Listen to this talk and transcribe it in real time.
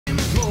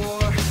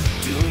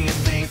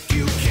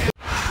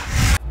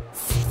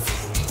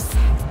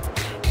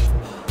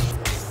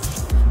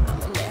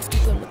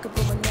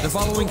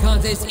following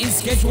contest is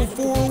scheduled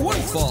for one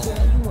fall.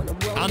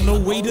 On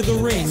the way to the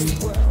ring,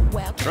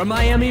 from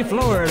Miami,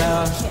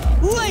 Florida,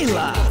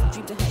 Layla.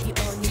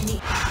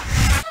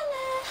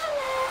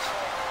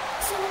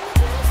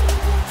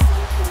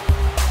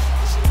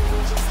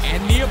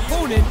 And the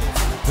opponent,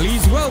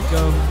 please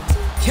welcome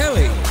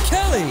Kelly.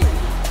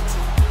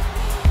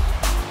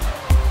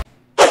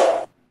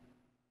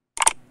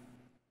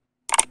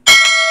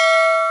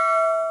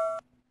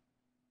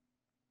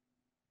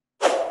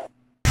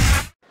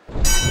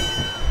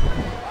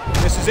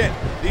 This is it.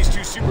 These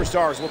two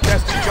superstars will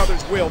test each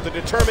other's will to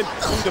determine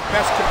who the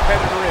best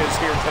competitor is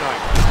here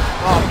tonight.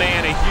 Oh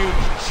man, a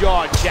huge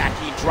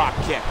jaw-jacking drop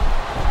kick.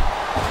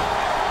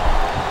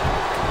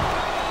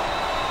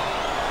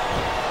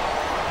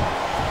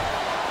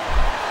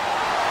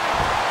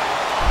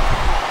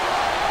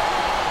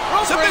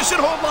 Submission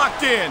hold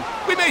locked in.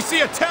 We may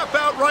see a tap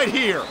out right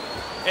here.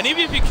 And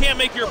even if you can't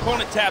make your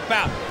opponent tap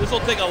out, this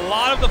will take a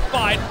lot of the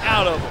fight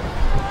out of him.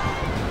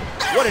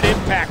 What an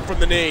impact from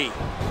the knee.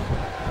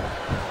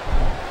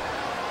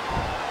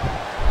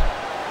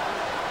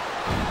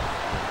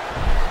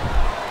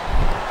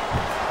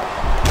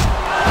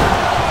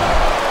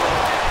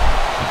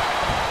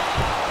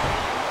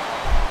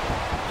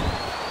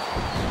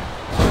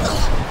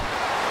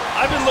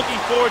 I've been looking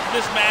forward to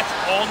this match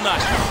all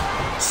night.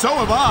 So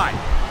have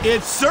I.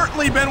 It's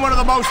certainly been one of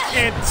the most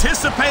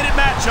anticipated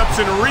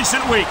matchups in recent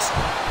weeks.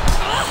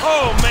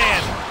 Oh man,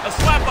 a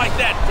slap like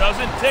that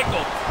doesn't tickle.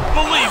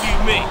 Believe you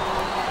me.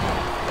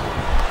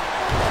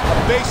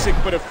 A basic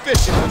but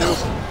efficient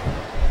maneuver.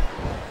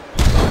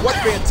 What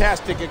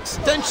fantastic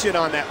extension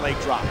on that leg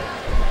drop.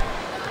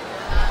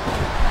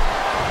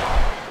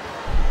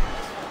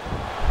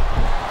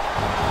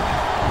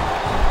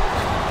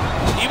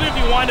 Even if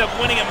you wind up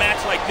winning a match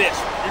like this,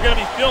 you're going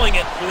to be feeling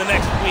it for the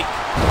next week.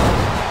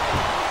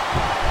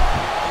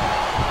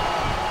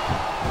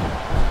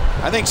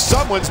 I think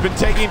someone's been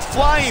taking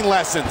flying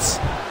lessons.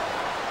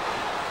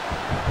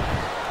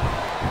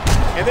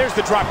 And there's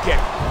the drop kick.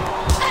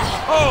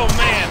 Oh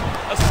man,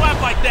 a slap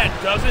like that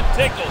doesn't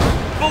tickle.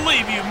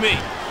 Believe you me.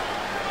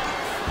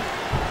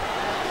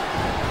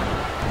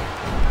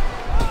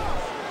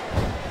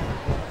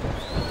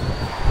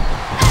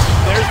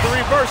 There's the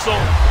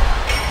reversal.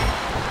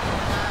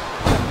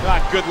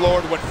 God, good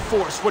Lord, what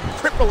force, what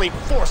crippling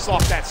force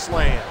off that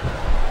slam.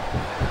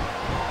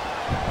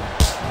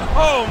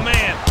 Oh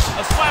man,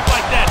 a slap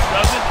like that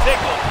doesn't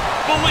tickle.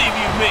 Believe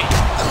you me.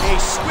 A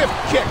swift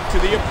kick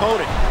to the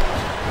opponent.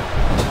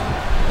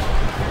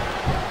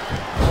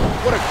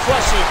 What a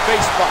crushing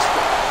face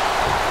buster.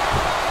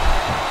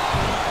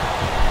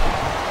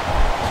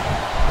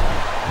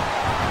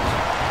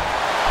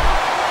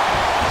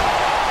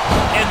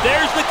 And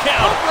there's the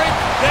count.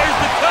 There's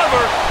the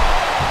cover.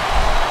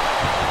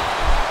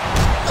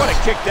 What a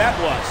kick that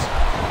was.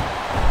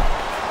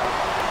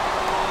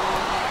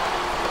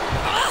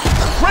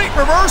 Great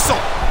reversal.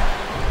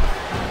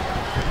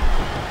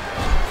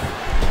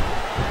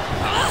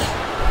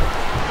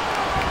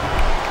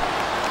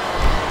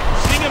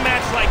 Seeing a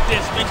match like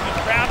this makes me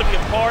proud to be a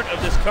part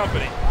of this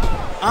company.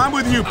 I'm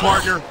with you,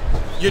 partner.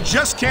 You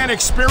just can't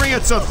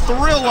experience a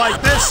thrill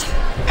like this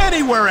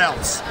anywhere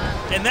else.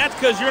 And that's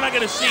because you're not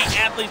going to see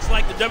athletes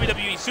like the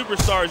WWE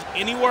superstars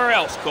anywhere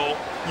else, Cole.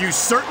 You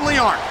certainly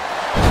aren't.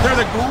 They're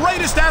the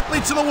greatest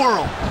athletes in the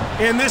world,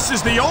 and this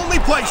is the only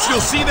place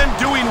you'll see them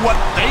doing what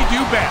they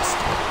do best.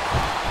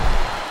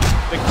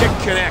 The kick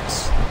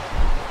connects.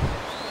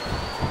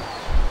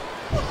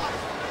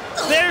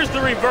 There's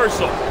the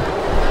reversal.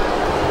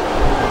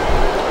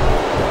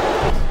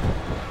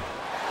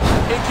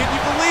 And can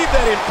you believe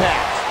that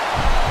impact?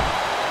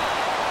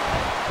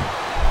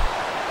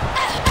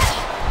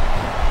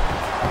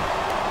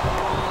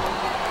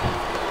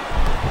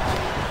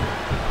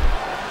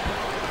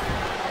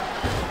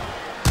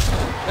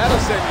 That'll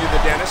send you to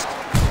the dentist.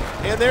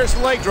 And there's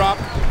the leg drop.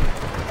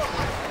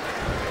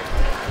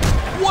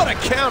 What a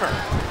counter.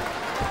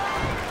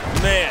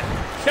 Man,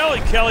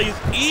 Kelly is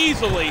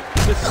easily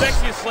the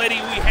sexiest lady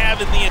we have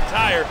in the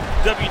entire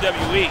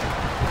WWE.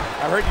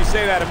 I've heard you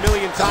say that a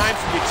million times,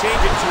 and you change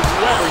it to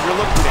whoever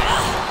you're looking at.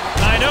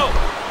 I know.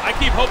 I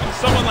keep hoping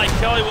someone like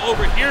Kelly will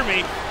overhear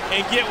me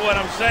and get what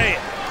I'm saying.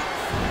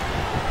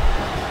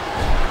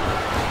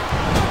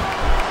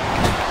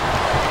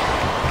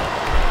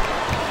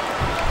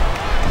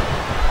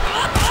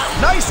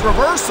 Nice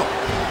reversal.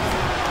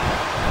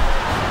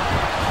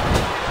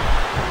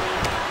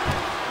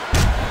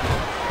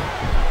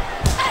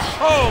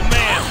 Oh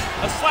man,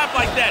 a slap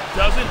like that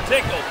doesn't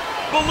tickle.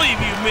 Believe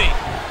you me.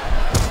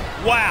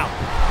 Wow,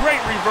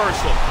 great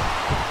reversal.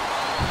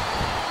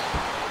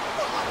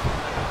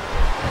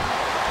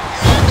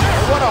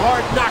 What a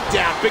hard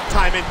knockdown, big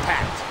time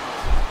impact.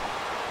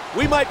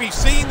 We might be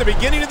seeing the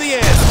beginning of the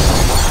end.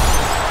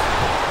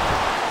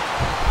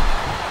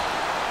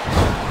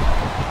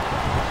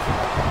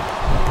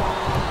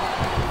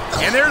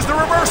 And there's the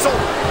reversal.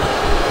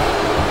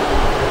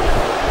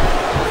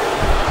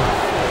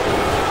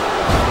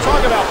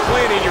 Talk about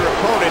planning your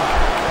opponent.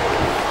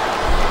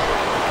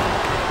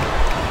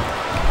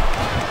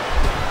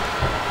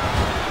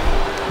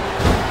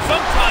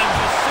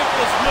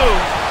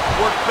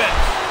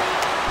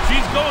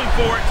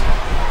 for it.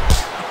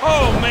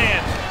 Oh,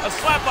 man. A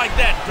slap like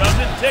that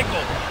doesn't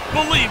tickle.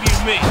 Believe you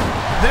me.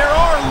 There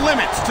are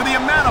limits to the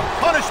amount of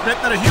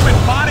punishment that a human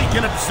body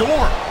can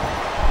absorb.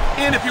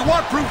 And if you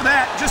want proof of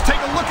that, just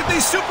take a look at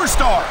these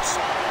superstars.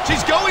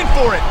 She's going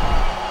for it.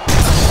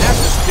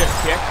 That's a stiff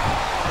kick.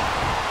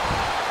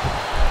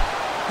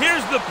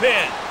 Here's the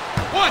pin.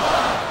 1,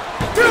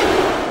 2,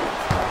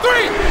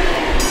 3.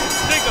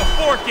 Stick a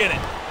fork in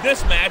it.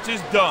 This match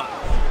is done.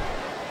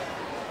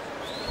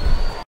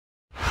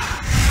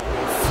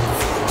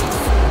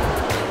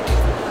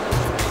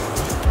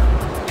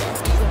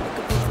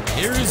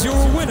 Here is your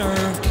winner,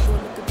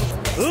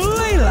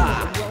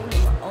 Layla.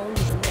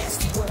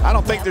 I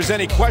don't think there's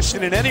any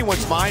question in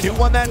anyone's mind who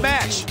won that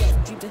match.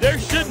 There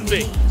shouldn't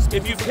be.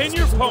 If you pin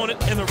your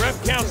opponent and the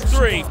ref counts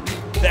 3,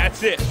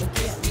 that's it.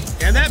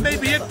 And that may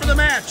be it for the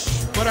match,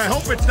 but I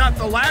hope it's not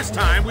the last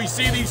time we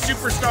see these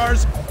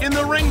superstars in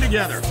the ring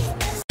together.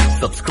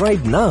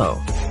 Subscribe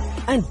now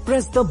and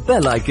press the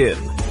bell icon.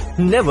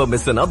 Never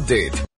miss an update.